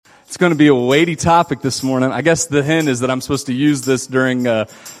going to be a weighty topic this morning. I guess the hint is that I'm supposed to use this during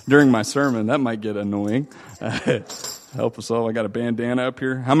my sermon. That might get annoying. Help us all. I got a bandana up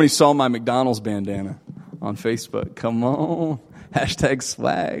here. How many saw my McDonald's bandana on Facebook? Come on. Hashtag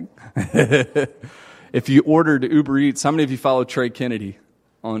swag. If you ordered Uber Eats, how many of you follow Trey Kennedy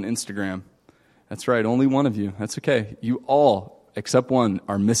on Instagram? That's right, only one of you. That's okay. You all, except one,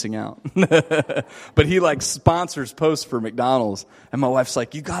 are missing out. But he sponsors posts for McDonald's. And my wife's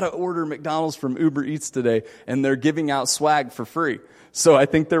like, you got to order McDonald's from Uber Eats today. And they're giving out swag for free. So I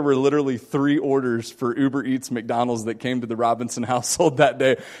think there were literally 3 orders for Uber Eats McDonald's that came to the Robinson household that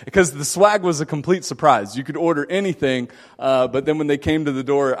day. Because the swag was a complete surprise. You could order anything, but then when they came to the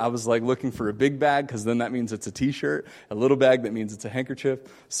door, I was looking for a big bag, because then that means it's a t-shirt. A little bag, that means it's a handkerchief.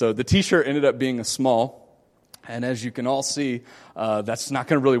 So the t-shirt ended up being a small. And as you can all see, that's not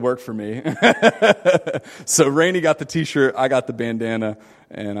going to really work for me. So Rainey got the t-shirt, I got the bandana,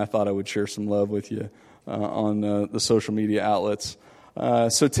 and I thought I would share some love with you on the social media outlets.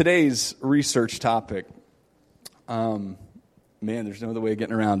 So today's research topic, man, there's no other way of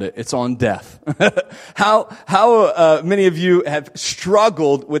getting around it. It's on death. How many of you have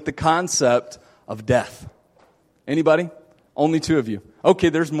struggled with the concept of death? Anybody? Only 2 of you. Okay,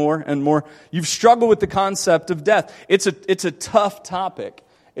 there's more and more. You've struggled with the concept of death. It's a tough topic.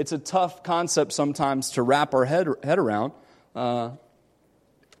 It's a tough concept sometimes to wrap our head around,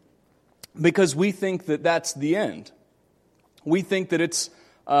 because we think that that's the end. We think that it's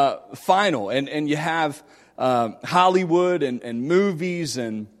final, and you have Hollywood and movies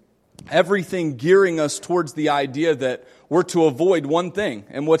and everything gearing us towards the idea that we're to avoid one thing,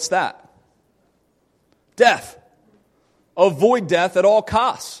 and what's that? Death. Avoid death at all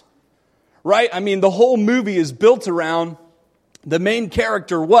costs, right? I mean, the whole movie is built around the main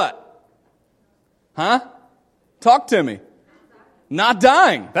character what? Huh? Talk to me. Not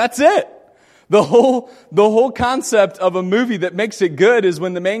dying. That's it. The whole concept of a movie that makes it good is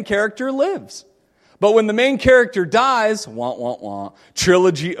when the main character lives. But when the main character dies, wah, wah, wah,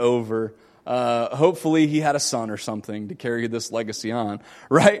 trilogy over. Hopefully he had a son or something to carry this legacy on,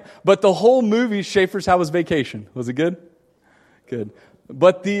 right? But the whole movie, Schaefer's How Was Vacation? Was it good? Good.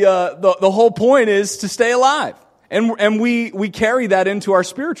 But the whole point is to stay alive. And we carry that into our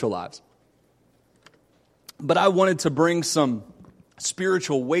spiritual lives. But I wanted to bring some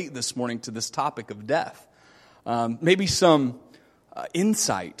spiritual weight this morning to this topic of death. Maybe some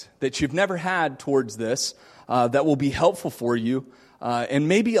insight that you've never had towards this that will be helpful for you, and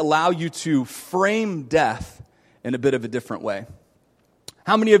maybe allow you to frame death in a bit of a different way.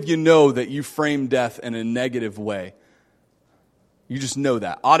 How many of you know that you frame death in a negative way? You just know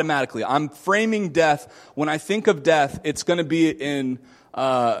that automatically. I'm framing death. When I think of death, it's going to be in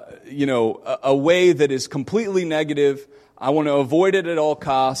a way that is completely negative. I want to avoid it at all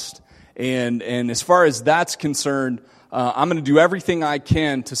costs. And as far as that's concerned, I'm going to do everything I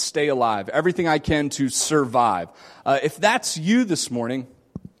can to stay alive, everything I can to survive. If that's you this morning,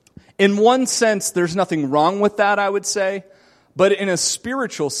 in one sense, there's nothing wrong with that, I would say. But in a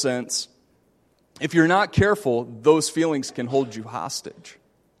spiritual sense, if you're not careful, those feelings can hold you hostage.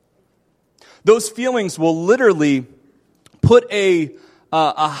 Those feelings will literally put a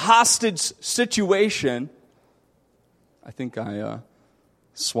hostage situation. I think I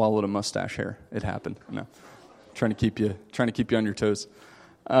swallowed a mustache hair. It happened. No, trying to keep you on your toes.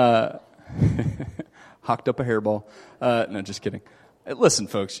 Hocked up a hairball. No, just kidding. Listen,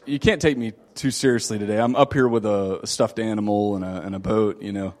 folks, you can't take me too seriously today. I'm up here with a stuffed animal and a boat,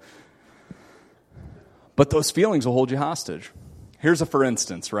 you know. But those feelings will hold you hostage. Here's a for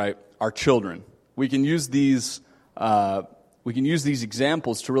instance, right? Our children. We can use these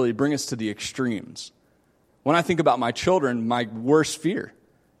examples to really bring us to the extremes. When I think about my children, my worst fear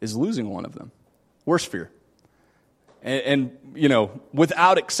is losing one of them. Worst fear. And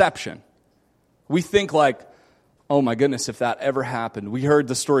without exception. We think oh my goodness, if that ever happened. We heard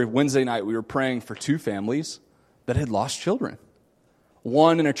the story of Wednesday night. We were praying for 2 families that had lost children.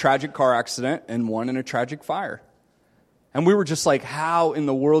 One in a tragic car accident and one in a tragic fire. And we were just like, how in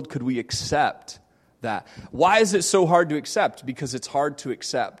the world could we accept that? Why is it so hard to accept? Because it's hard to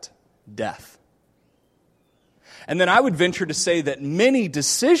accept death. And then I would venture to say that many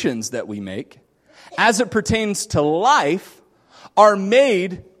decisions that we make, as it pertains to life, are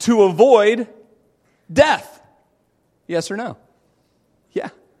made to avoid death. Yes or no? Yeah.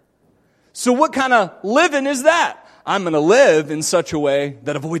 So what kind of living is that? I'm going to live in such a way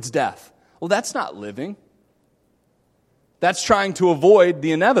that avoids death. Well, that's not living. That's trying to avoid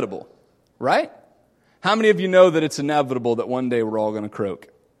the inevitable, right? How many of you know that it's inevitable that one day we're all going to croak?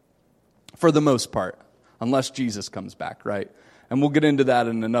 For the most part, unless Jesus comes back, right? And we'll get into that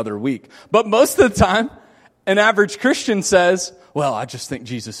in another week. But most of the time, an average Christian says, well, I just think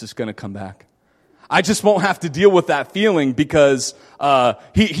Jesus is going to come back. I just won't have to deal with that feeling because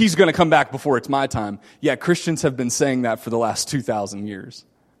he's going to come back before it's my time. Yeah, Christians have been saying that for the last 2,000 years,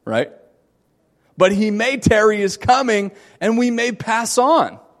 right? But he may tarry his coming, and we may pass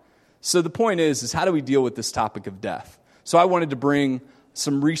on. So the point is how do we deal with this topic of death? So I wanted to bring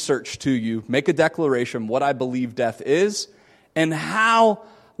some research to you, make a declaration what I believe death is, and how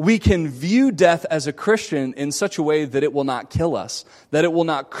we can view death as a Christian in such a way that it will not kill us, that it will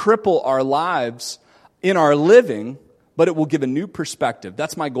not cripple our lives in our living, but it will give a new perspective.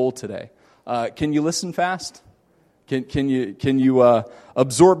 That's my goal today. Can you listen fast? Can you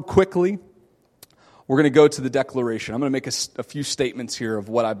absorb quickly? We're going to go to the declaration. I'm going to make a few statements here of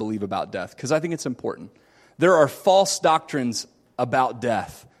what I believe about death, because I think it's important. There are false doctrines about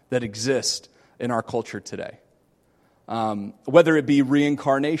death that exist in our culture today. Whether it be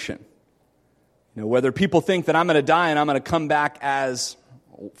reincarnation, whether people think that I'm going to die and I'm going to come back as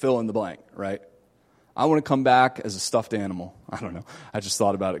fill in the blank, right? I want to come back as a stuffed animal. I don't know. I just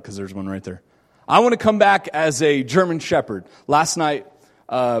thought about it because there's one right there. I want to come back as a German Shepherd. Last night,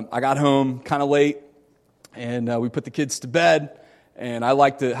 I got home kind of late, and we put the kids to bed, and I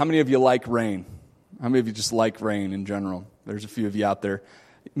liked it. How many of you like rain? How many of you just like rain in general? There's a few of you out there.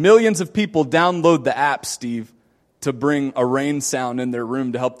 Millions of people download the app, Steve, to bring a rain sound in their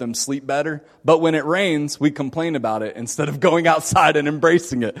room to help them sleep better. But when it rains, we complain about it instead of going outside and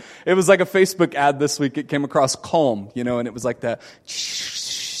embracing it. It was like a Facebook ad this week. It came across Calm, and it was like that.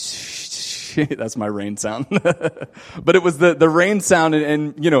 That's my rain sound. But it was the rain sound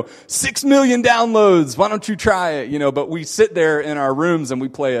and 6 million downloads. Why don't you try it? But we sit there in our rooms and we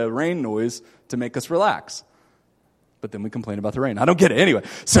play a rain noise to make us relax. But then we complain about the rain. I don't get it. Anyway,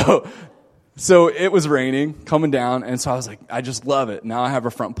 so it was raining, coming down, and so I was like, I just love it. Now I have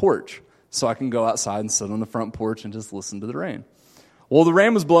a front porch, so I can go outside and sit on the front porch and just listen to the rain. Well, the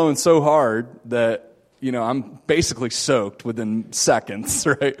rain was blowing so hard that, I'm basically soaked within seconds,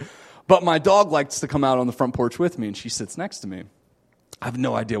 right? But my dog likes to come out on the front porch with me, and she sits next to me. I have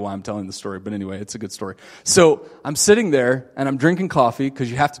no idea why I'm telling the story, but anyway, it's a good story. So I'm sitting there, and I'm drinking coffee,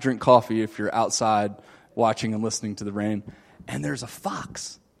 because you have to drink coffee if you're outside watching and listening to the rain, and there's a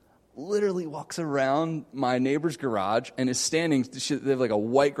fox. Literally walks around my neighbor's garage and is standing, they have like a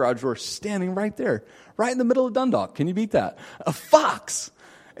white garage door, standing right there, right in the middle of Dundalk. Can you beat that? A fox.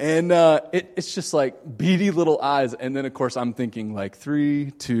 And it's just like beady little eyes. And then, of course, I'm thinking like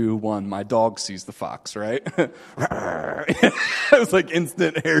 3, 2, 1. My dog sees the fox, right? It was like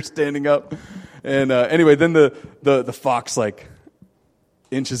instant hair standing up. And anyway, then the fox like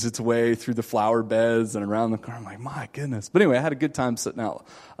inches its way through the flower beds and around the car. I'm like, my goodness. But anyway, I had a good time sitting out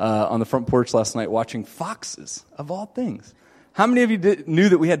on the front porch last night watching foxes, of all things. How many of you knew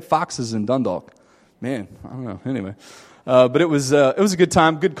that we had foxes in Dundalk? Man, I don't know. Anyway, but it was a good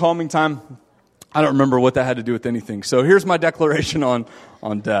time, good calming time. I don't remember what that had to do with anything. So here's my declaration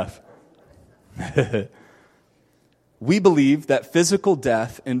on death. We believe that physical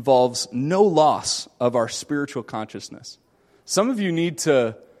death involves no loss of our spiritual consciousness. Some of you need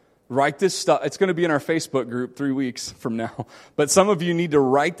to write this stuff. It's going to be in our Facebook group 3 weeks from now. But some of you need to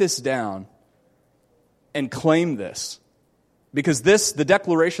write this down and claim this. Because the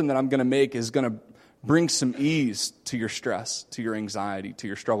declaration that I'm going to make is going to bring some ease to your stress, to your anxiety, to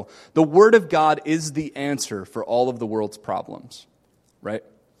your struggle. The Word of God is the answer for all of the world's problems, right?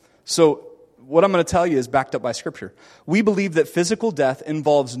 So what I'm going to tell you is backed up by Scripture. We believe that physical death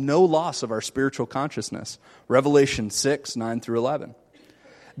involves no loss of our spiritual consciousness. Revelation 6, 9 through 11.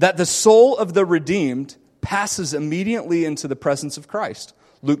 That the soul of the redeemed passes immediately into the presence of Christ.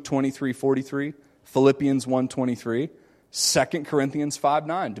 Luke 23, 43, Philippians 1, 23, 2 Corinthians 5,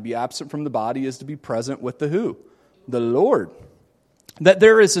 9. To be absent from the body is to be present with the who? The Lord. That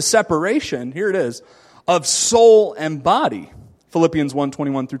there is a separation, here it is, of soul and body. Philippians 1,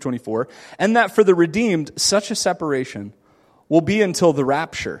 21 through 24, and that for the redeemed, such a separation will be until the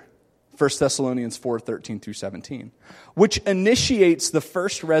rapture, 1 Thessalonians 4, 13 through 17, which initiates the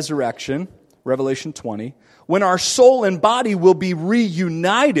first resurrection, Revelation 20, when our soul and body will be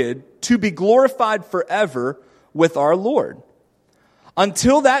reunited to be glorified forever with our Lord.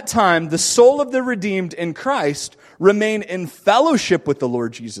 Until that time, the soul of the redeemed in Christ remain in fellowship with the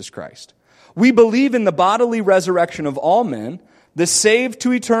Lord Jesus Christ. We believe in the bodily resurrection of all men, the saved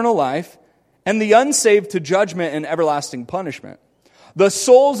to eternal life, and the unsaved to judgment and everlasting punishment. The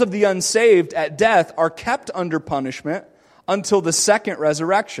souls of the unsaved at death are kept under punishment until the second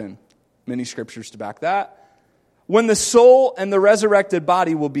resurrection. Many scriptures to back that. When the soul and the resurrected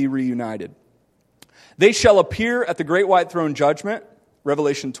body will be reunited. They shall appear at the great white throne judgment,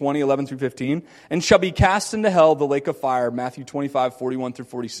 Revelation 20:11 through 15, and shall be cast into hell, the lake of fire, Matthew 25:41 through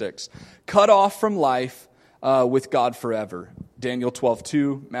 46, cut off from life with God forever, Daniel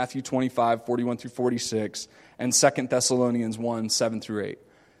 12:2, Matthew 25:41 through 46, and 2 Thessalonians 1:7 through 8.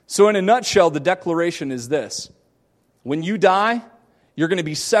 So in a nutshell, the declaration is this. When you die, you're going to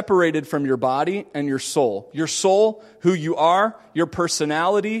be separated from your body and your soul. Your soul, who you are, your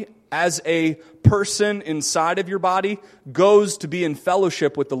personality as a person inside of your body, goes to be in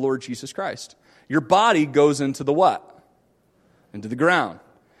fellowship with the Lord Jesus Christ. Your body goes into the what? Into the ground.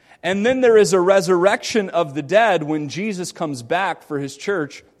 And then there is a resurrection of the dead when Jesus comes back for his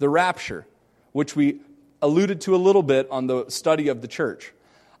church, the rapture, which we alluded to a little bit on the study of the church.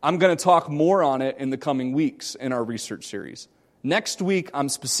 I'm going to talk more on it in the coming weeks in our research series. Next week, I'm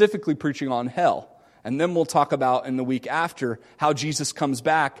specifically preaching on hell. And then we'll talk about in the week after how Jesus comes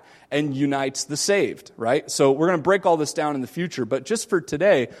back and unites the saved, right? So we're going to break all this down in the future. But just for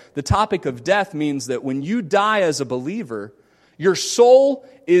today, the topic of death means that when you die as a believer, your soul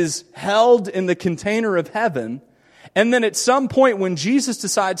is held in the container of heaven. And then at some point when Jesus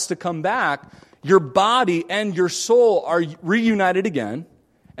decides to come back, your body and your soul are reunited again.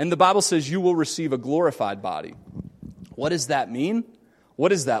 And the Bible says you will receive a glorified body. What does that mean? What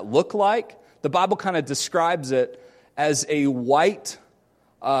does that look like? The Bible kind of describes it as a white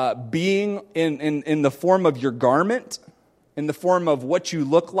being in the form of your garment, in the form of what you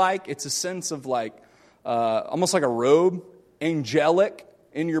look like. It's a sense of like, almost like a robe, angelic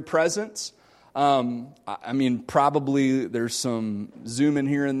in your presence. I mean, probably there's some zoom in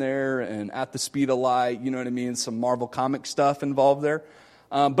here and there and at the speed of light, you know what I mean? Some Marvel comic stuff involved there.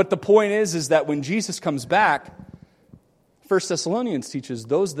 But the point is that when Jesus comes back, 1 Thessalonians teaches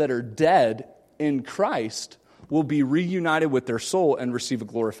those that are dead in Christ will be reunited with their soul and receive a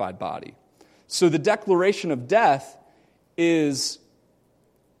glorified body. So the declaration of death is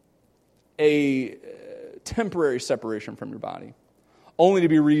a temporary separation from your body, only to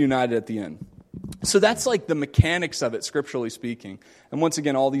be reunited at the end. So that's like the mechanics of it, scripturally speaking. And once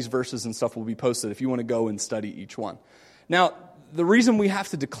again, all these verses and stuff will be posted if you want to go and study each one. Now, the reason we have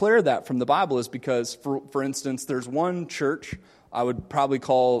to declare that from the Bible is because, for instance, there's one church, I would probably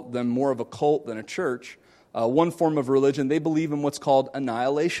call them more of a cult than a church, one form of religion, they believe in what's called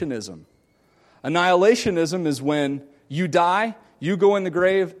annihilationism. Annihilationism is when you die, you go in the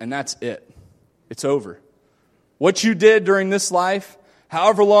grave, and that's it. It's over. What you did during this life,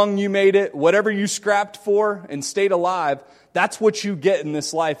 however long you made it, whatever you scrapped for and stayed alive, that's what you get in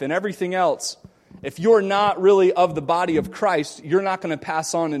this life, and everything else. If you're not really of the body of Christ, you're not going to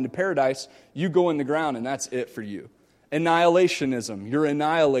pass on into paradise. You go in the ground, and that's it for you. Annihilationism. You're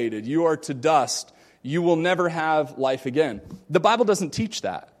annihilated. You are to dust. You will never have life again. The Bible doesn't teach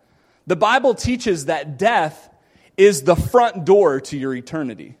that. The Bible teaches that death is the front door to your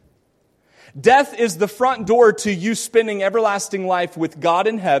eternity. Death is the front door to you spending everlasting life with God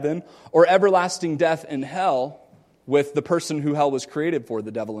in heaven or everlasting death in hell with the person who hell was created for,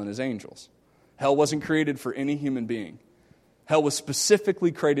 the devil and his angels. Hell wasn't created for any human being. Hell was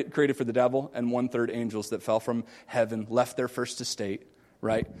specifically created for the devil and 1/3 angels that fell from heaven, left their first estate,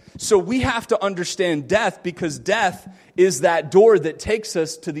 right? So we have to understand death because death is that door that takes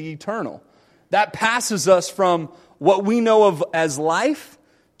us to the eternal. That passes us from what we know of as life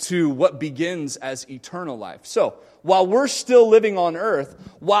to what begins as eternal life. So while we're still living on earth,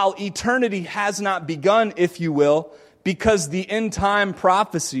 while eternity has not begun, if you will, because the end time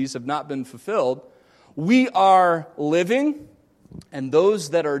prophecies have not been fulfilled, we are living, and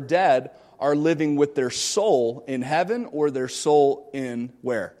those that are dead are living with their soul in heaven or their soul in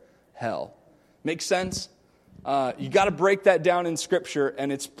where? Hell. Make sense? You got to break that down in Scripture,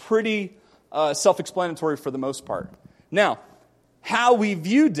 and it's pretty self-explanatory for the most part. Now, how we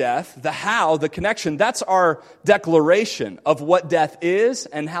view death, the connection, that's our declaration of what death is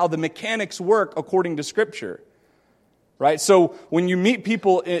and how the mechanics work according to Scripture. Right? So when you meet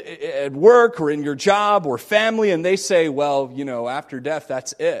people at work or in your job or family and they say, well, after death,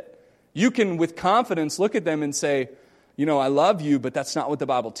 that's it. You can, with confidence, look at them and say, I love you, but that's not what the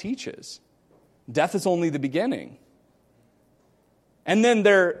Bible teaches. Death is only the beginning. And then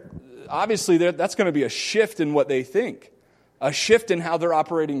that's going to be a shift in what they think, a shift in how they're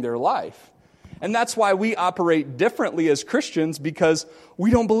operating their life. And that's why we operate differently as Christians, because we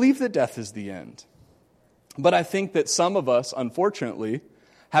don't believe that death is the end. But I think that some of us, unfortunately,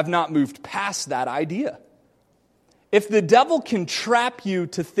 have not moved past that idea. If the devil can trap you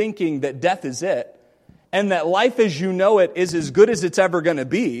to thinking that death is it, and that life as you know it is as good as it's ever going to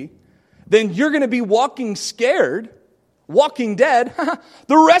be, then you're going to be walking scared, walking dead,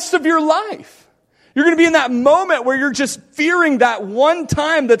 the rest of your life. You're going to be in that moment where you're just fearing that one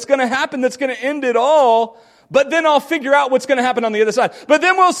time that's going to happen, that's going to end it all, but then I'll figure out what's going to happen on the other side. But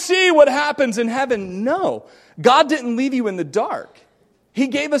then we'll see what happens in heaven. No, God didn't leave you in the dark. He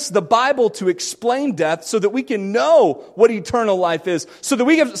gave us the Bible to explain death so that we can know what eternal life is, so that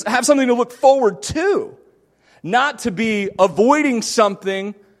we have something to look forward to, not to be avoiding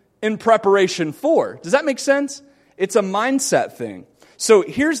something in preparation for. Does that make sense? It's a mindset thing. So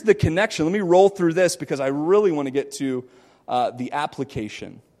here's the connection. Let me roll through this because I really want to get to the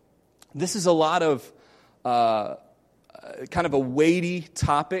application. This is a lot of kind of a weighty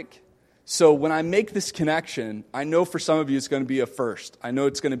topic. So when I make this connection, I know for some of you it's going to be a first. I know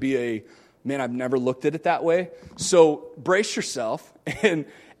it's going to be man, I've never looked at it that way. So brace yourself, and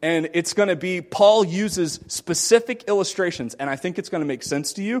it's going to be, Paul uses specific illustrations, and I think it's going to make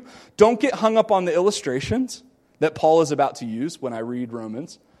sense to you. Don't get hung up on the illustrations that Paul is about to use when I read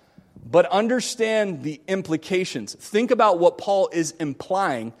Romans, but understand the implications. Think about what Paul is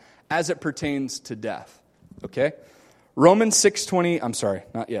implying as it pertains to death, okay? Romans 6:20, I'm sorry,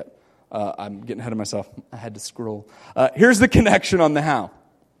 not yet. I'm getting ahead of myself. I had to scroll. Here's the connection on the how.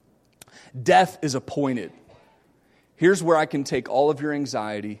 Death is appointed. Here's where I can take all of your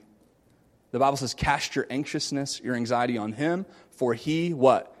anxiety. The Bible says, cast your anxiousness, your anxiety on him, for he,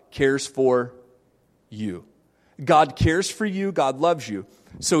 what? Cares for you. God cares for you. God loves you.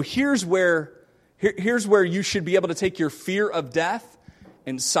 So here's where you should be able to take your fear of death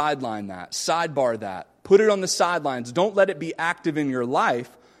and sideline that, sidebar that. Put it on the sidelines. Don't let it be active in your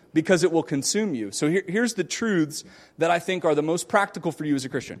life because it will consume you. So here's the truths that I think are the most practical for you as a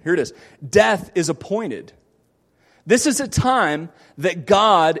Christian. Here it is. Death is appointed. This is a time that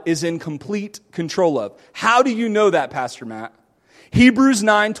God is in complete control of. How do you know that, Pastor Matt? Hebrews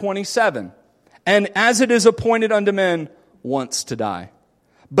 9:27. And as it is appointed unto men once to die.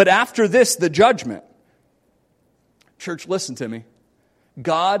 But after this, the judgment. Church, listen to me.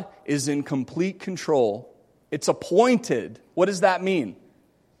 God is in complete control. It's appointed. What does that mean?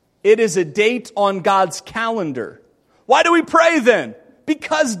 It is a date on God's calendar. Why do we pray then?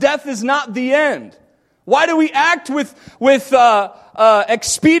 Because death is not the end. Why do we act with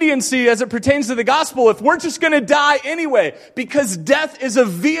expediency as it pertains to the gospel if we're just going to die anyway? Because death is a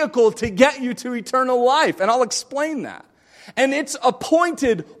vehicle to get you to eternal life. And I'll explain that. And it's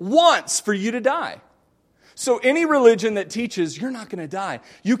appointed once for you to die. So any religion that teaches you're not going to die,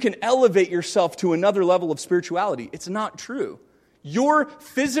 you can elevate yourself to another level of spirituality, it's not true. Your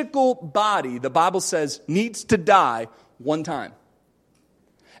physical body, the Bible says, needs to die one time.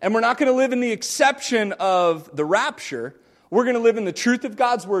 And we're not going to live in the exception of the rapture. We're going to live in the truth of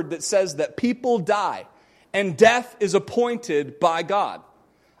God's word that says that people die and death is appointed by God.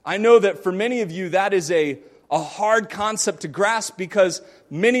 I know that for many of you that is a hard concept to grasp because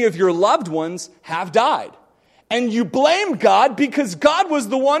many of your loved ones have died. And you blame God because God was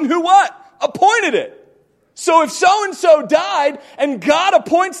the one who what? Appointed it. So if so-and-so died and God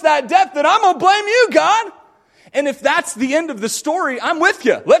appoints that death, then I'm going to blame you, God. And if that's the end of the story, I'm with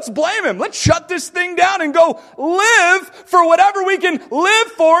you. Let's blame him. Let's shut this thing down and go live for whatever we can live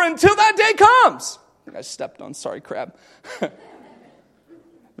for until that day comes. I think I stepped on, sorry, crab.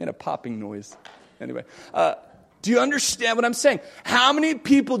 Made a popping noise. Anyway, do you understand what I'm saying? How many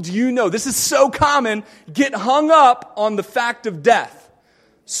people do you know, this is so common, get hung up on the fact of death?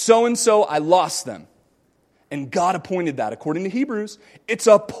 So-and-so, I lost them. And God appointed that. According to Hebrews, it's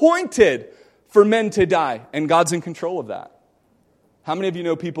appointed for men to die, and God's in control of that. How many of you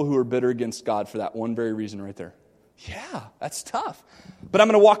know people who are bitter against God for that one very reason right there? Yeah, that's tough. But I'm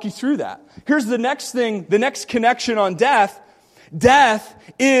going to walk you through that. Here's the next thing, the next connection on death. Death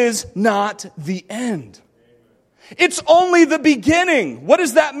is not the end. It's only the beginning. What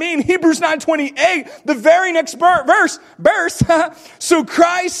does that mean? Hebrews 9:28, the very next verse. So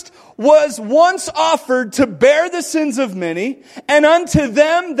Christ was once offered to bear the sins of many, and unto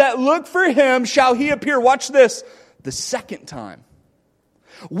them that look for him shall he appear. Watch this. The second time.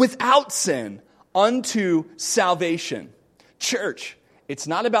 Without sin, unto salvation. Church, it's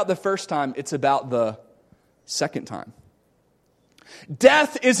not about the first time, it's about the second time.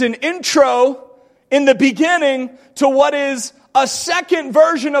 Death is an intro in the beginning to what is a second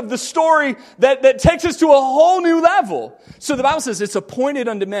version of the story that takes us to a whole new level. So the Bible says it's appointed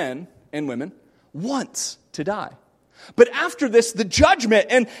unto men and women once to die. But after this, the judgment,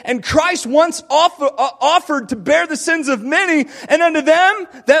 and Christ once offered to bear the sins of many, and unto them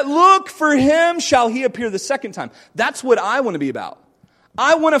that look for him shall he appear the second time. That's what I want to be about.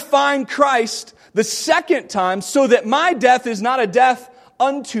 I want to find Christ the second time so that my death is not a death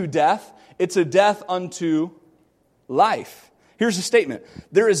unto death, it's a death unto life. Here's a statement.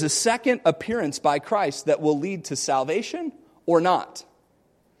 There is a second appearance by Christ that will lead to salvation or not.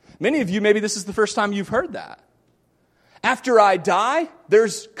 Many of you, maybe this is the first time you've heard that. After I die,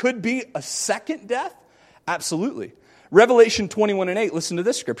 could be a second death? Absolutely. Revelation 21:8, listen to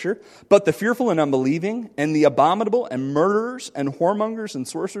this scripture. But the fearful and unbelieving, and the abominable, and murderers, and whoremongers, and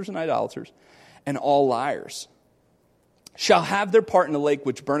sorcerers, and idolaters, and all liars, shall have their part in the lake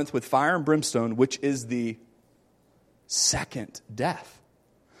which burneth with fire and brimstone, which is the second death.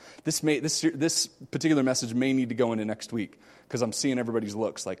 This particular message may need to go into next week, because I'm seeing everybody's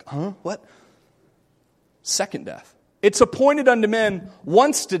looks like, huh? What? Second death. It's appointed unto men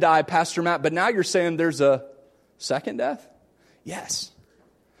once to die, Pastor Matt, but now you're saying there's a second death? Yes.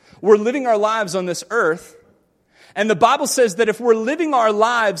 We're living our lives on this earth, and the Bible says that if we're living our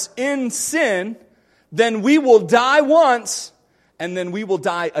lives in sin, then we will die once, and then we will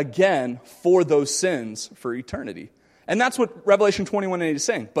die again for those sins for eternity. And that's what Revelation 21:8 is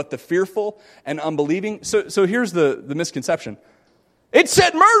saying. But the fearful and unbelieving. So here's the misconception. It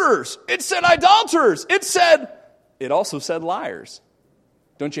said murderers. It said idolaters. It also said liars.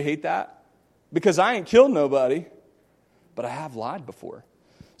 Don't you hate that? Because I ain't killed nobody, but I have lied before.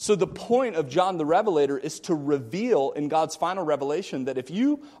 So the point of John the Revelator is to reveal in God's final revelation that if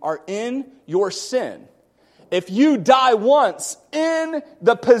you are in your sin, if you die once in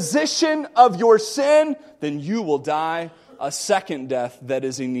the position of your sin, then you will die a second death that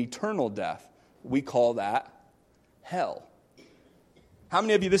is an eternal death. We call that hell. How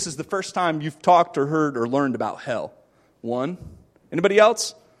many of you, this is the first time you've talked or heard or learned about hell? One. Anybody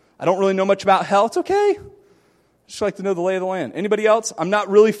else? I don't really know much about hell. It's okay. I just like to know the lay of the land. Anybody else? I'm not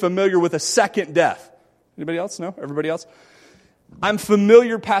really familiar with a second death. Anybody else? No? Everybody else? I'm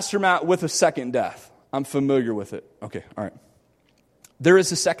familiar, Pastor Matt, with a second death. I'm familiar with it. Okay, all right. There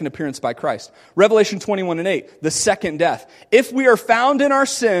is a second appearance by Christ. Revelation 21:8, the second death. If we are found in our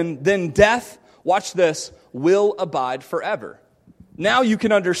sin, then death, watch this, will abide forever. Now you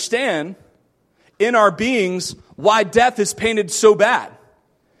can understand in our beings why death is painted so bad.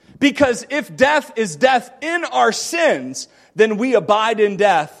 Because if death is death in our sins, then we abide in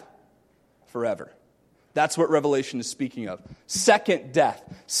death forever. That's what Revelation is speaking of. Second death.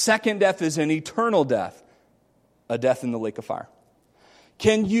 Second death is an eternal death, a death in the lake of fire.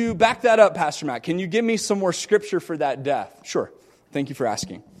 Can you back that up, Pastor Matt? Can you give me some more scripture for that death? Sure. Thank you for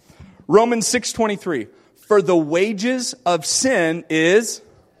asking. Romans 6:23. For the wages of sin is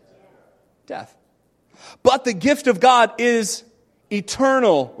death. But the gift of God is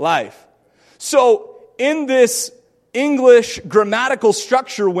eternal life. So in this English grammatical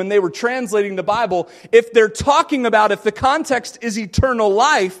structure, when they were translating the Bible, if they're talking about, if the context is eternal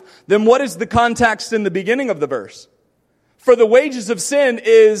life, then what is the context in the beginning of the verse? For the wages of sin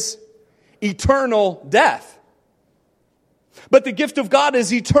is eternal death. But the gift of God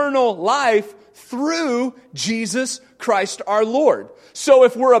is eternal life through Jesus Christ our Lord. So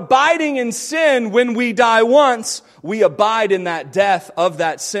if we're abiding in sin when we die once, we abide in that death of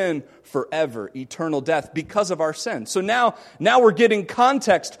that sin forever, eternal death because of our sin. So now we're getting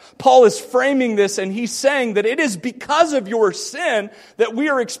context. Paul is framing this and he's saying that it is because of your sin that we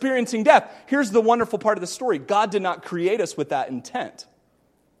are experiencing death. Here's the wonderful part of the story. God did not create us with that intent.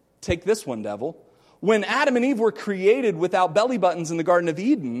 Take this one, devil. When Adam and Eve were created without belly buttons in the Garden of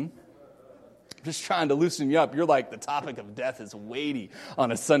Eden, just trying to loosen you up. You're like, the topic of death is weighty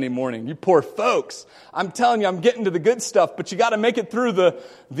on a Sunday morning. You poor folks. I'm telling you, I'm getting to the good stuff, but you got to make it through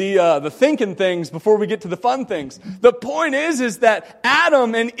the thinking things before we get to the fun things. The point is that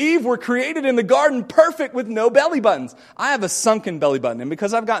Adam and Eve were created in the garden perfect with no belly buttons. I have a sunken belly button, and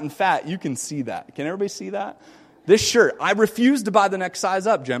because I've gotten fat, you can see that. Can everybody see that? This shirt, I refuse to buy the next size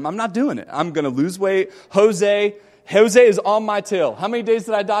up, Jim. I'm not doing it. I'm going to lose weight. Jose is on my tail. How many days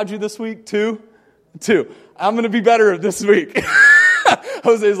did I dodge you this week? Two. I'm going to be better this week.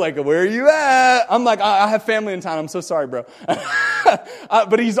 Jose's like, where are you at? I'm like, I have family in town. I'm so sorry, bro.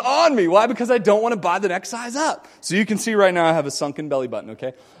 But he's on me. Why? Because I don't want to buy the next size up. So you can see right now I have a sunken belly button,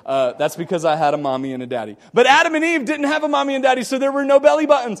 okay? That's because I had a mommy and a daddy. But Adam and Eve didn't have a mommy and daddy, so there were no belly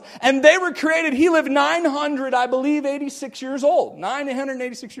buttons. And they were created, he lived 986 years old.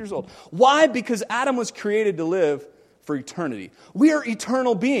 986 years old. Why? Because Adam was created to live for eternity. We are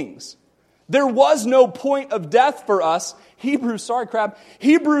eternal beings. There was no point of death for us. Hebrews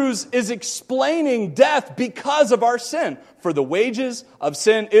is explaining death because of our sin. For the wages of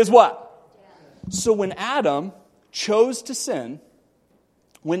sin is what? So when Adam chose to sin,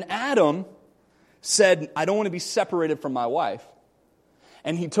 when Adam said, I don't want to be separated from my wife,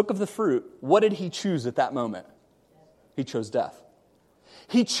 and he took of the fruit, what did he choose at that moment? He chose death.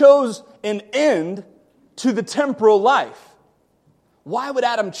 He chose an end to the temporal life. Why would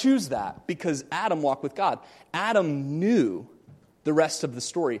Adam choose that? Because Adam walked with God. Adam knew the rest of the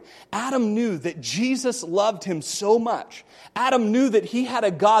story. Adam knew that Jesus loved him so much. Adam knew that he had a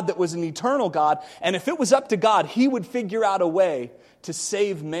God that was an eternal God, and if it was up to God, he would figure out a way to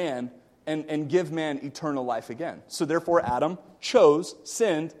save man and give man eternal life again. So therefore, Adam chose,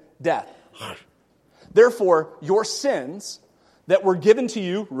 sinned, death. Therefore, your sins that were given to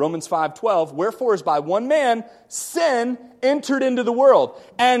you, Romans 5:12, wherefore is by one man sin entered into the world,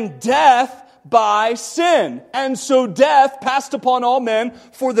 and death by sin. And so death passed upon all men,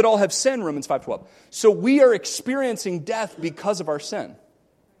 for that all have sinned, Romans 5:12. So we are experiencing death because of our sin.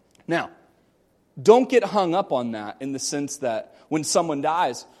 Now, don't get hung up on that in the sense that when someone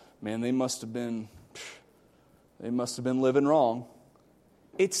dies, man, they must have been living wrong.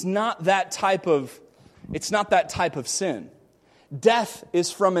 It's not that type of sin. Death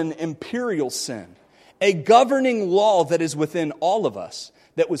is from an imperial sin, a governing law that is within all of us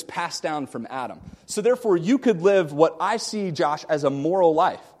that was passed down from Adam. So therefore, you could live what I see, Josh, as a moral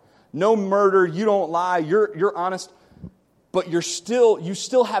life. No murder, you don't lie, you're honest, but you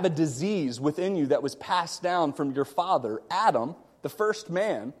still have a disease within you that was passed down from your father, Adam, the first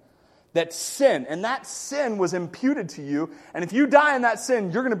man, that's sin. And that sin was imputed to you. And if you die in that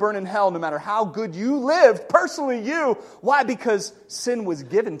sin, you're going to burn in hell no matter how good you lived, personally you. Why? Because sin was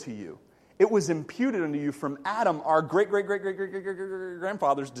given to you. It was imputed unto you from Adam, our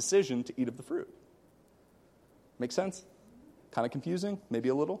great-great-great-great-great-great-grandfather's decision to eat of the fruit. Make sense? Kind of confusing? Maybe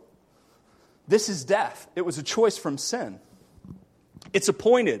a little? This is death. It was a choice from sin. It's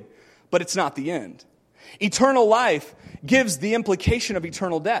appointed, but it's not the end. Eternal life gives the implication of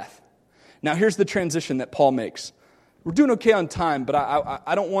eternal death. Now, here's the transition that Paul makes. We're doing okay on time, but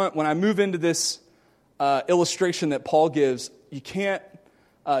I don't want, when I move into this illustration that Paul gives, you can't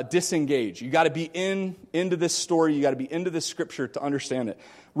disengage. You got to be into this story. You got to be into this scripture to understand it.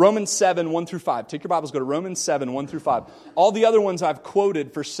 Romans 7, 1 through 5. Take your Bibles, go to Romans 7, 1 through 5. All the other ones I've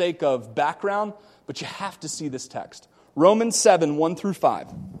quoted for sake of background, but you have to see this text. Romans 7, 1 through 5.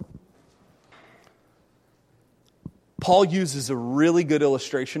 Paul uses a really good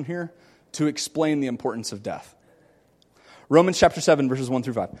illustration here to explain the importance of death. Romans chapter 7, verses 1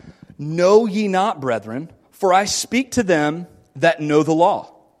 through 5. Know ye not, brethren, for I speak to them that know the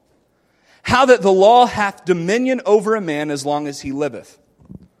law, how that the law hath dominion over a man as long as he liveth.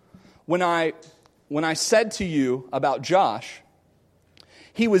 When I said to you about Josh,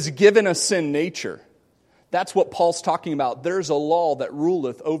 he was given a sin nature. That's what Paul's talking about. There's a law that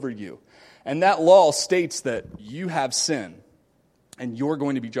ruleth over you. And that law states that you have sin and you're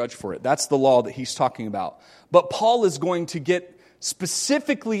going to be judged for it. That's the law that he's talking about. But Paul is going to get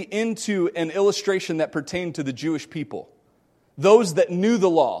specifically into an illustration that pertained to the Jewish people. Those that knew the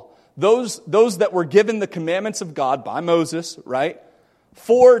law. Those that were given the commandments of God by Moses, right?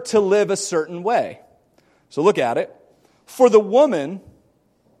 For to live a certain way. So look at it. For the woman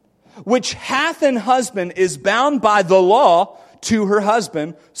which hath an husband is bound by the law to her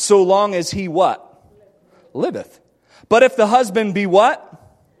husband, so long as he what? Liveth. But if the husband be what?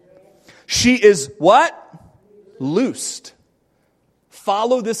 She is what? Loosed.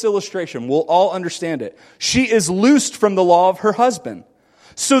 Follow this illustration. We'll all understand it. She is loosed from the law of her husband.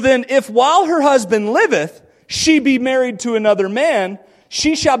 So then, if while her husband liveth, she be married to another man,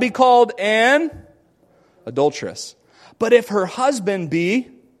 she shall be called an adulteress. But if her husband be,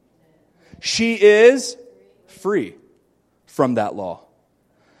 she is free from that law.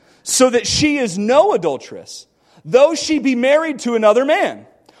 So that she is no adulteress, though she be married to another man.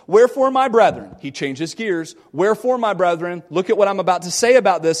 Wherefore, my brethren, he changes gears. Wherefore, my brethren, look at what I'm about to say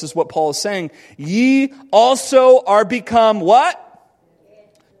about this is what Paul is saying. Ye also are become what?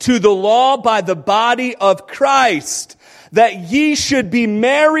 To the law by the body of Christ, that ye should be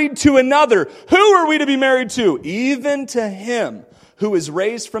married to another. Who are we to be married to? Even to him who is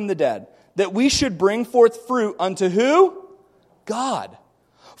raised from the dead, that we should bring forth fruit unto who? God.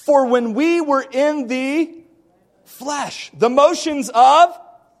 For when we were in the flesh, the motions of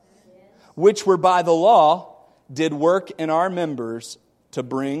which were by the law did work in our members to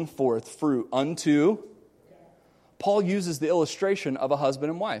bring forth fruit unto. Paul uses the illustration of a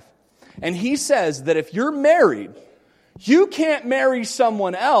husband and wife. And he says that if you're married, you can't marry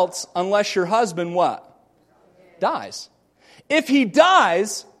someone else unless your husband what? Dies. If he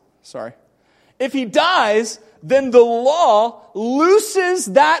dies, then the law looses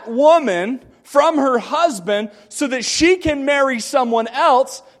that woman from her husband so that she can marry someone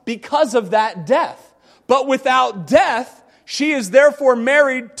else because of that death. But without death, she is therefore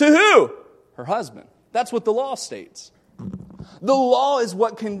married to who? Her husband. That's what the law states. The law is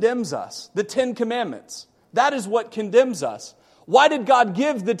what condemns us. The 10 Commandments. That is what condemns us. Why did God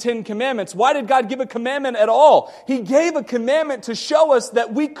give the 10 commandments? Why did God give a commandment at all? He gave a commandment to show us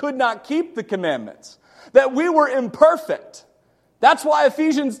that we could not keep the commandments, that we were imperfect. That's why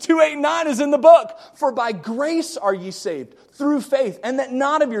Ephesians 2:8-9 is in the book. For by grace are ye saved, through faith, and that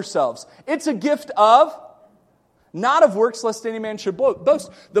not of yourselves. It's a gift of, not of works, lest any man should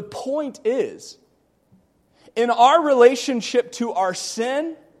boast. The point is, in our relationship to our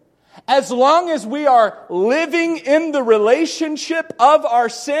sin, as long as we are living in the relationship of our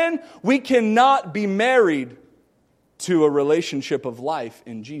sin, we cannot be married to a relationship of life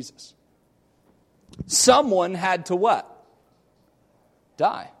in Jesus. Someone had to what?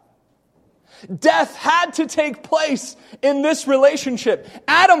 Die. Death had to take place in this relationship.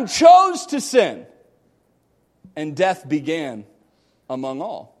 Adam chose to sin, and death began among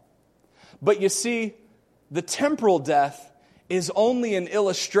all. But you see, the temporal death is only an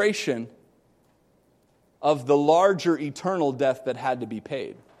illustration of the larger eternal death that had to be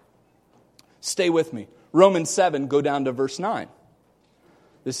paid. Stay with me. Romans 7, go down to verse 9.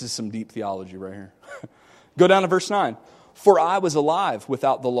 This is some deep theology right here. Go down to verse 9. For I was alive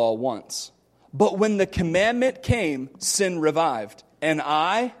without the law once, but when the commandment came, sin revived, and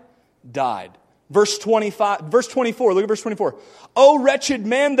I died. Verse 24, look at verse 24. O wretched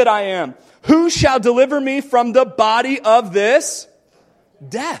man that I am, who shall deliver me from the body of this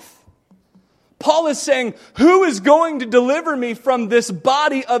death? Paul is saying, who is going to deliver me from this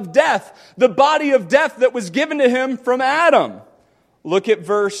body of death? The body of death that was given to him from Adam. Look at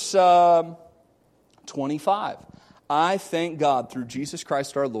verse 25. I thank God through Jesus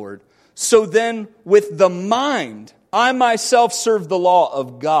Christ our Lord. So then with the mind, I myself serve the law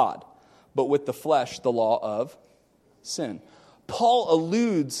of God, but with the flesh, the law of sin. Paul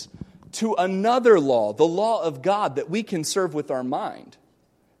alludes to another law, the law of God, that we can serve with our mind,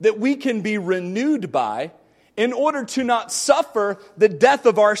 that we can be renewed by in order to not suffer the death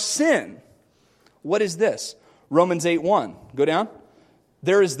of our sin. What is this? Romans 8:1. Go down.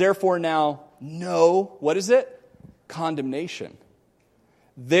 There is therefore now no, what is it? Condemnation.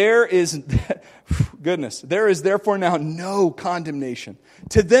 There is therefore now no condemnation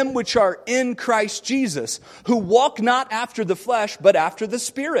to them which are in Christ Jesus, who walk not after the flesh, but after the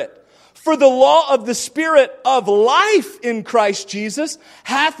Spirit. For the law of the Spirit of life in Christ Jesus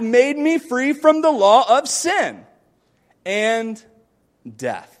hath made me free from the law of sin and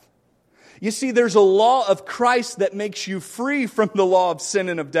death. You see, there's a law of Christ that makes you free from the law of sin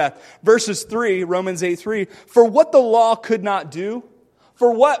and of death. Verses 3, Romans 8:3, for what the law could not do,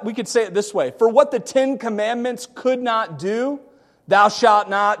 for what, we could say it this way, for what the 10 commandments could not do, thou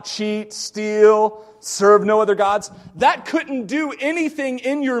shalt not cheat, steal, serve no other gods, that couldn't do anything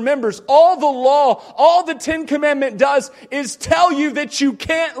in your members. All the law, all the 10 commandment does is tell you that you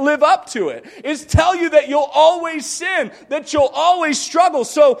can't live up to it. Is tell you that you'll always sin, that you'll always struggle.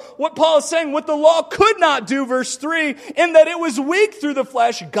 So what Paul is saying, what the law could not do, verse 3, in that it was weak through the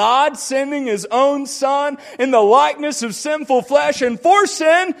flesh, God sending His own Son in the likeness of sinful flesh, and for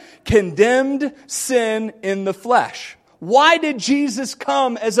sin, condemned sin in the flesh. Why did Jesus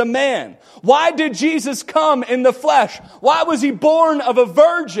come as a man? Why did Jesus come in the flesh? Why was He born of a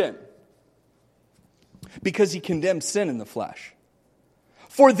virgin? Because He condemned sin in the flesh.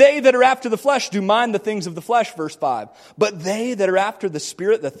 For they that are after the flesh do mind the things of the flesh, verse 5. But they that are after the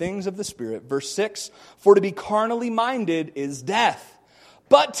Spirit, the things of the Spirit. Verse 6, for to be carnally minded is death,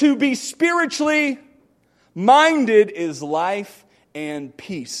 but to be spiritually minded is life and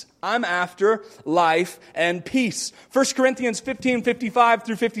peace. I'm after life and peace. 1 Corinthians 15:55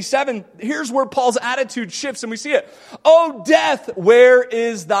 through 57, here's where Paul's attitude shifts, and we see it. O death, where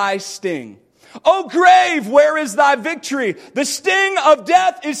is thy sting? O grave, where is thy victory? The sting of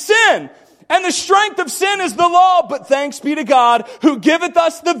death is sin, and the strength of sin is the law. But thanks be to God, who giveth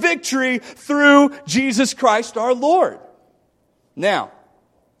us the victory through Jesus Christ our Lord. Now,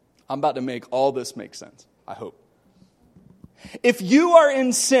 I'm about to make all this make sense, I hope. If you are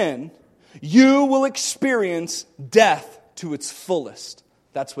in sin, you will experience death to its fullest.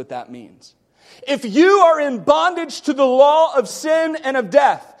 That's what that means. If you are in bondage to the law of sin and of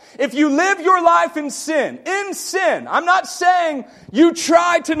death, if you live your life in sin, I'm not saying you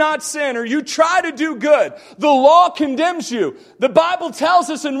try to not sin or you try to do good. The law condemns you. The Bible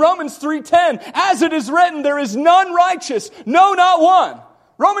tells us in Romans 3:10, as it is written, there is none righteous, no, not one.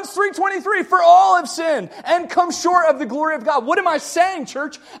 Romans 3:23, for all have sinned and come short of the glory of God. What am I saying,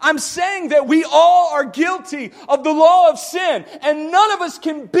 church? I'm saying that we all are guilty of the law of sin, and none of us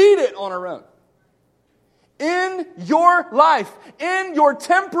can beat it on our own. In your life, in your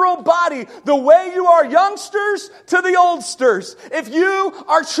temporal body, the way you are youngsters to the oldsters, if you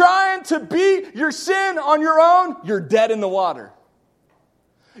are trying to beat your sin on your own, you're dead in the water.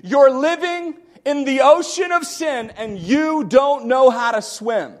 You're living in the ocean of sin and you don't know how to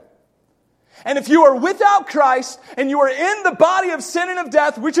swim. And if you are without Christ and you are in the body of sin and of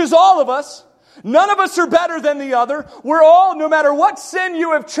death, which is all of us, none of us are better than the other. We're all, no matter what sin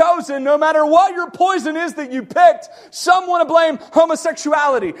you have chosen, no matter what your poison is that you picked, some want to blame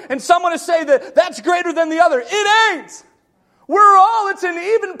homosexuality and some want to say that that's greater than the other. It ain't. It's an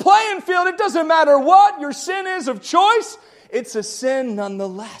even playing field. It doesn't matter what your sin is of choice. It's a sin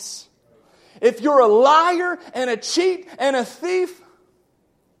nonetheless. If you're a liar and a cheat and a thief,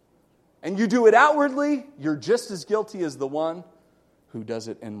 and you do it outwardly, you're just as guilty as the one who does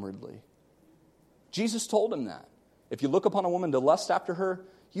it inwardly. Jesus told him that. If you look upon a woman to lust after her,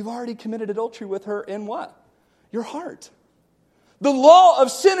 you've already committed adultery with her in what? Your heart. The law of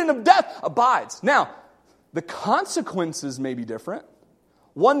sin and of death abides. Now, the consequences may be different.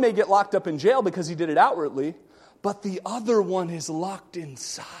 One may get locked up in jail because he did it outwardly, but the other one is locked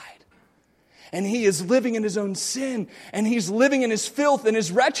inside. And he is living in his own sin, and he's living in his filth and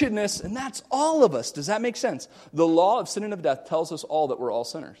his wretchedness, and that's all of us. Does that make sense? The law of sin and of death tells us all that we're all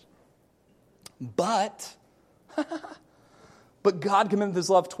sinners. But God commendeth his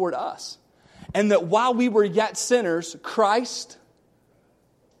love toward us, and that while we were yet sinners, Christ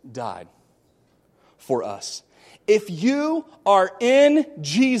died for us. If you are in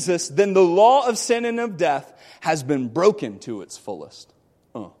Jesus, then the law of sin and of death has been broken to its fullest.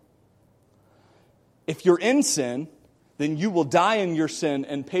 If you're in sin, then you will die in your sin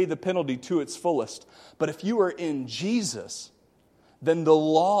and pay the penalty to its fullest. But if you are in Jesus, then the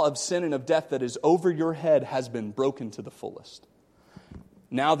law of sin and of death that is over your head has been broken to the fullest.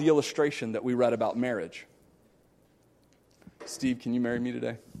 Now the illustration that we read about marriage. Steve, can you marry me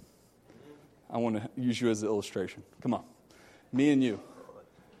today? I want to use you as the illustration. Come on. Me and you.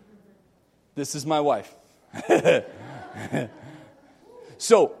 This is my wife.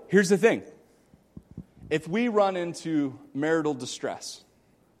 So, here's the thing. If we run into marital distress,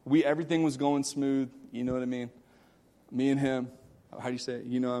 everything was going smooth, you know what I mean? Me and him, how do you say it?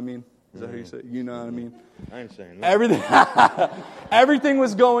 You know what I mean? Is that how you say it? You know what I mean? I ain't saying that. Everything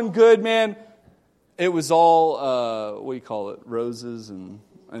was going good, man. It was all, what do you call it? Roses and,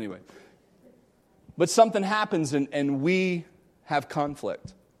 anyway. But something happens and we have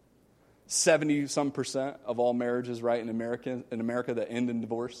conflict. 70% of all marriages, right, in America that end in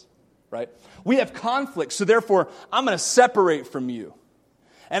divorce. Right? We have conflict, so therefore, I'm going to separate from you.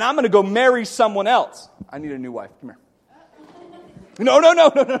 And I'm going to go marry someone else. I need a new wife. Come here. No.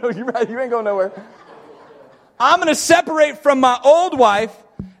 You're right. You ain't going nowhere. I'm going to separate from my old wife,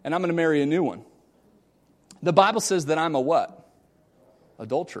 and I'm going to marry a new one. The Bible says that I'm a what?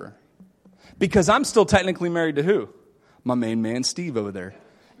 Adulterer. Because I'm still technically married to who? My main man, Steve, over there.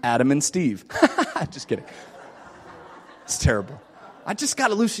 Adam and Steve. Just kidding. It's terrible. I just got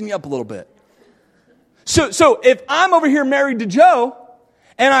to loosen you up a little bit. So if I'm over here married to Joe,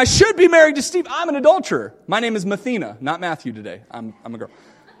 and I should be married to Steve, I'm an adulterer. My name is Mathena, not Matthew today. I'm a girl.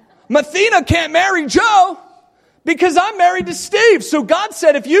 Mathena can't marry Joe because I'm married to Steve. So God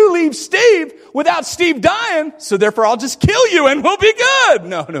said, if you leave Steve without Steve dying, so therefore I'll just kill you and we'll be good.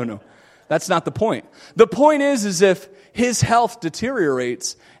 No. That's not the point. The point is if his health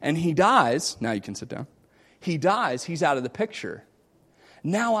deteriorates and he dies, now you can sit down. He dies, he's out of the picture.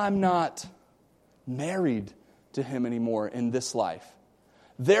 Now I'm not married to him anymore in this life.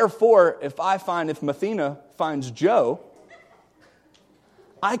 Therefore, if Mathena finds Joe,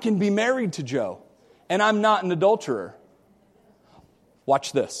 I can be married to Joe, and I'm not an adulterer.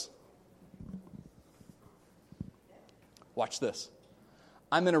 Watch this. Watch this.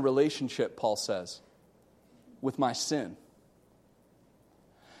 I'm in a relationship, Paul says, with my sin.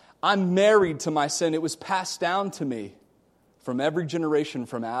 I'm married to my sin. It was passed down to me from every generation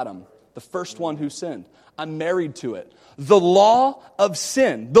from Adam, the first one who sinned. I'm married to it. The law of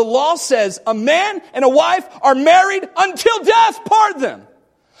sin. The law says a man and a wife are married until death part them.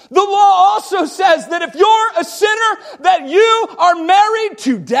 The law also says that if you're a sinner, that you are married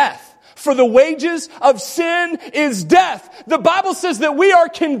to death. For the wages of sin is death. The Bible says that we are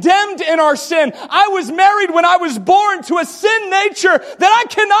condemned in our sin. I was married when I was born to a sin nature that I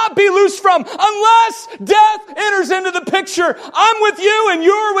cannot be loose from unless death enters into the picture. I'm with you and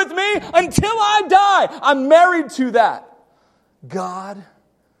you're with me until I die. I'm married to that. God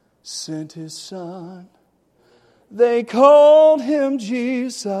sent his Son. They called him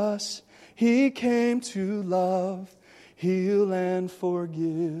Jesus. He came to love, heal, and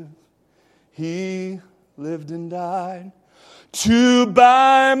forgive. He lived and died to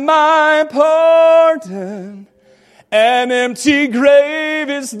buy my pardon. An empty grave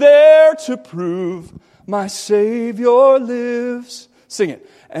is there to prove my Savior lives. Sing it.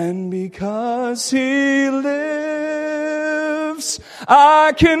 And because He lives,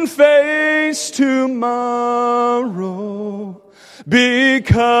 I can face tomorrow.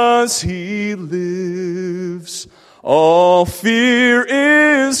 Because He lives, all fear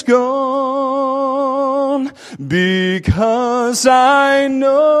is gone. Because I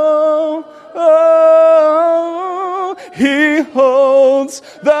know He holds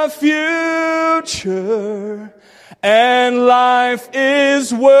the future. And life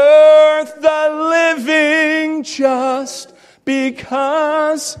is worth the living just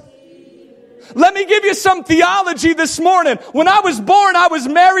because. Let me give you some theology this morning. When I was born, I was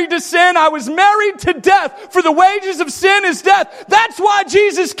married to sin. I was married to death. For the wages of sin is death. That's why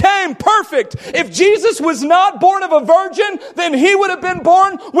Jesus came perfect. If Jesus was not born of a virgin, then He would have been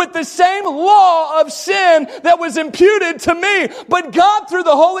born with the same law of sin that was imputed to me. But God, through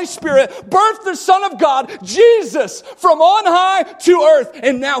the Holy Spirit, birthed the Son of God, Jesus, from on high to earth.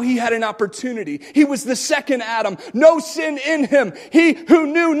 And now He had an opportunity. He was the second Adam. No sin in Him. He who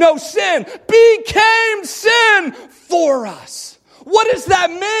knew no sin became sin for us. What does that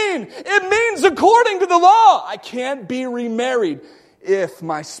mean? It means, according to the law, I can't be remarried if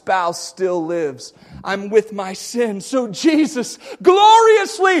my spouse still lives. I'm with my sin. So Jesus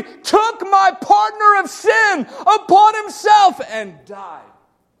gloriously took my partner of sin upon Himself and died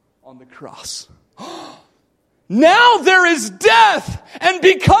on the cross. Now there is death. And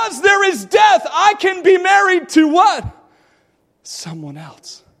because there is death, I can be married to what? Someone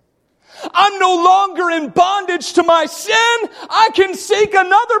else. I'm no longer in bondage to my sin. I can seek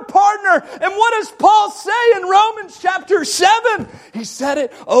another partner. And what does Paul say in Romans chapter 7? He said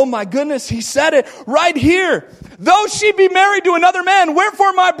it. Oh my goodness, he said it right here. Though she be married to another man,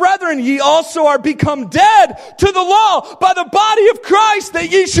 wherefore, my brethren, ye also are become dead to the law by the body of Christ,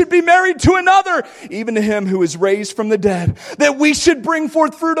 that ye should be married to another, even to Him who is raised from the dead, that we should bring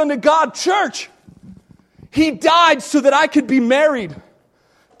forth fruit unto God. Church, He died so that I could be married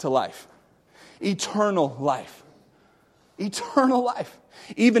to life. Eternal life. Eternal life.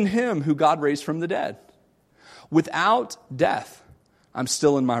 Even Him who God raised from the dead. Without death, I'm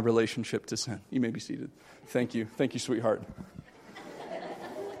still in my relationship to sin. You may be seated. Thank you. Thank you, sweetheart.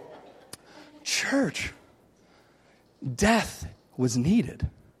 Church, death was needed.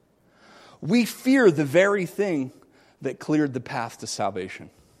 We fear the very thing that cleared the path to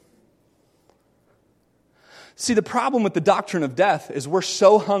salvation. See, the problem with the doctrine of death is we're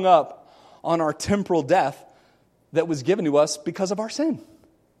so hung up on our temporal death that was given to us because of our sin.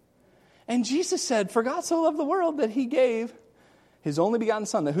 And Jesus said, for God so loved the world that He gave His only begotten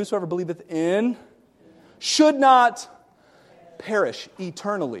Son, that whosoever believeth in should not perish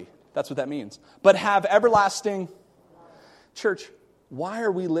eternally. That's what that means. But have everlasting. Church, why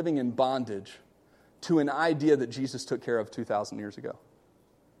are we living in bondage to an idea that Jesus took care of 2,000 years ago?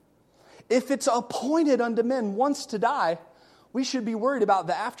 If it's appointed unto men once to die, we should be worried about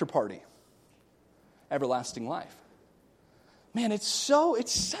the after party. Everlasting life. Man, it's so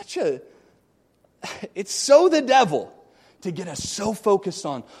the devil to get us so focused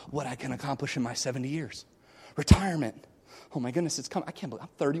on what I can accomplish in my 70 years. Retirement. Oh my goodness, it's coming. I can't believe I'm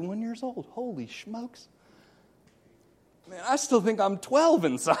 31 years old. Holy smokes. Man, I still think I'm 12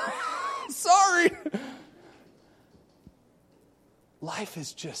 inside. Sorry. Life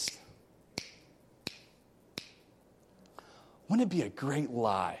is just... Wouldn't it be a great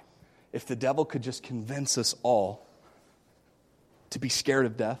lie if the devil could just convince us all to be scared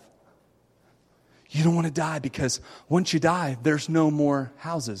of death? You don't want to die because once you die, there's no more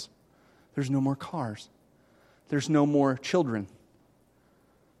houses. There's no more cars. There's no more children.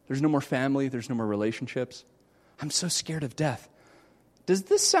 There's no more family. There's no more relationships. I'm so scared of death. Does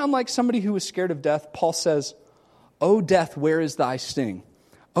this sound like somebody who is scared of death? Paul says, O death, where is thy sting?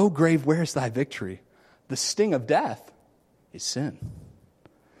 O grave, where is thy victory? The sting of death is sin.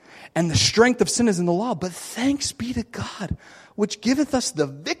 And the strength of sin is in the law. But thanks be to God, which giveth us the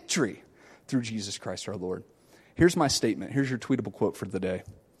victory through Jesus Christ our Lord. Here's my statement. Here's your tweetable quote for the day.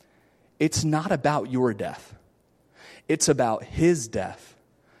 It's not about your death. It's about His death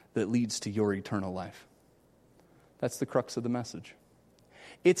that leads to your eternal life. That's the crux of the message.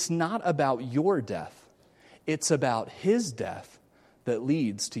 It's not about your death. It's about His death that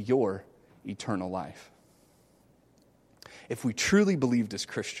leads to your eternal life. If we truly believed as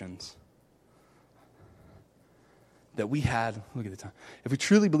Christians that we had, look at the time, if we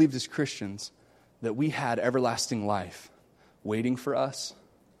truly believed as Christians that we had everlasting life waiting for us,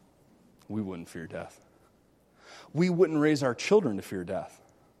 we wouldn't fear death. We wouldn't raise our children to fear death.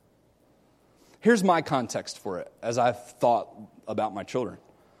 Here's my context for it as I've thought about my children.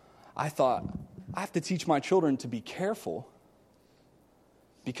 I thought, I have to teach my children to be careful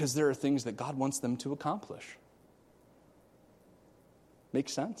because there are things that God wants them to accomplish.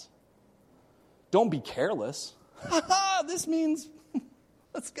 Makes sense? Don't be careless. This means,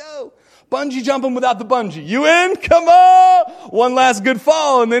 let's go. Bungee jumping without the bungee. You in? Come on. One last good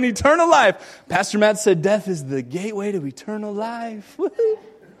fall and then eternal life. Pastor Matt said death is the gateway to eternal life. Woo-hoo.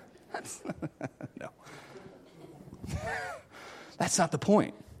 No. That's not the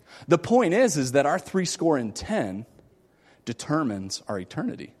point. The point is that our 70 determines our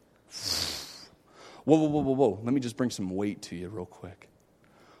eternity. Whoa. Let me just bring some weight to you real quick.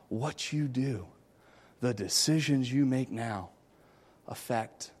 What you do, the decisions you make now,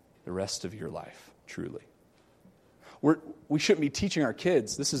 affect the rest of your life, truly. We shouldn't be teaching our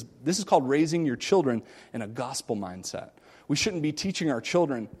kids. This is called raising your children in a gospel mindset. We shouldn't be teaching our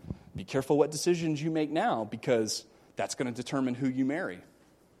children, be careful what decisions you make now, because that's going to determine who you marry.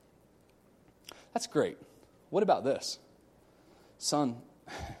 That's great. What about this? Son,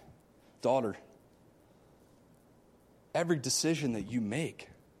 daughter, every decision that you make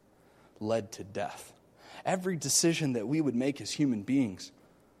led to death. Every decision that we would make as human beings,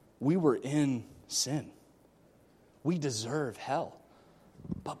 we were in sin. We deserve hell.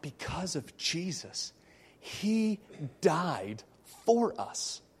 But because of Jesus, He died for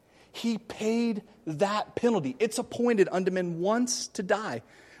us. He paid that penalty. It's appointed unto men once to die.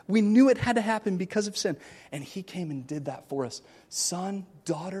 We knew it had to happen because of sin. And He came and did that for us. Son,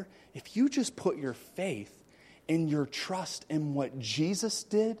 daughter, if you just put your faith and your trust in what Jesus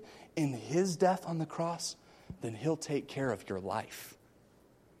did in His death on the cross, then He'll take care of your life.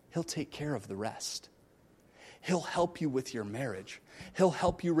 He'll take care of the rest. He'll help you with your marriage. He'll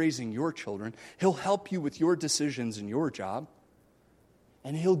help you raising your children. He'll help you with your decisions in your job.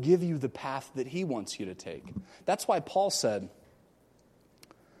 And He'll give you the path that He wants you to take. That's why Paul said,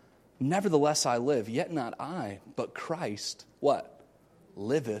 nevertheless I live, yet not I, but Christ, what?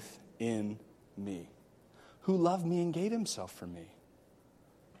 Liveth in me. Who loved me and gave Himself for me.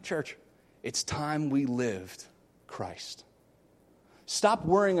 Church, it's time we lived Christ. Stop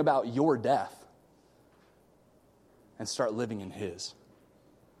worrying about your death and start living in His.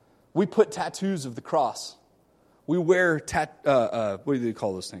 We put tattoos of the cross. We wear, what do they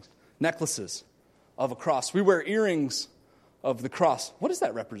call those things? Necklaces of a cross. We wear earrings of the cross. What does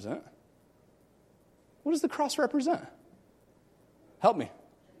that represent? What does the cross represent? Help me.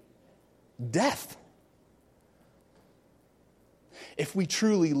 Death. If we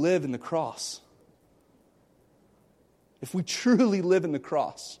truly live in the cross,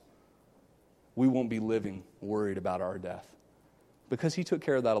 we won't be living worried about our death because He took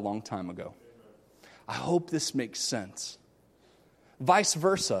care of that a long time ago. I hope this makes sense. Vice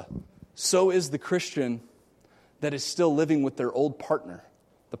versa, so is the Christian that is still living with their old partner,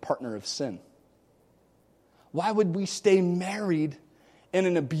 the partner of sin. Why would we stay married in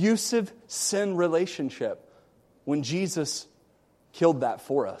an abusive sin relationship when Jesus killed that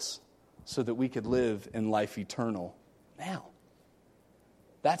for us so that we could live in life eternal now?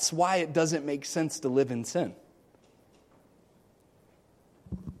 That's why it doesn't make sense to live in sin.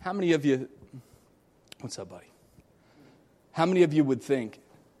 How many of you, what's up, buddy? How many of you would think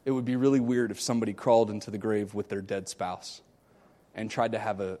it would be really weird if somebody crawled into the grave with their dead spouse and tried to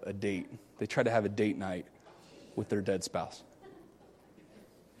have a date? They tried to have a date night with their dead spouse.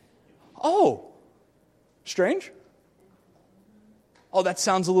 Oh, strange? Oh, that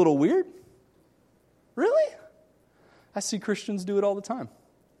sounds a little weird? Really? I see Christians do it all the time.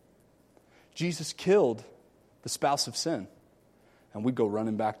 Jesus killed the spouse of sin, and we go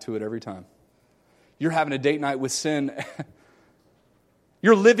running back to it every time. You're having a date night with sin.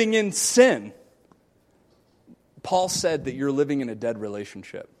 You're living in sin. Paul said that you're living in a dead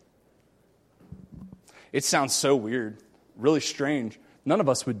relationship. It sounds so weird, really strange. None of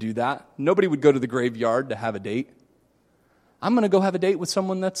us would do that. Nobody would go to the graveyard to have a date. I'm going to go have a date with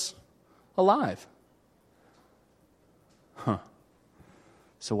someone that's alive.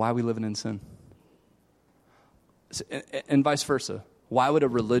 So why are we living in sin? And vice versa. Why would a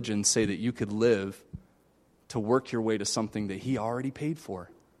religion say that you could live to work your way to something that He already paid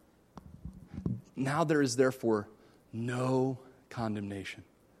for? Now there is therefore no condemnation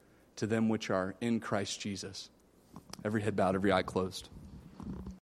to them which are in Christ Jesus. Every head bowed, every eye closed.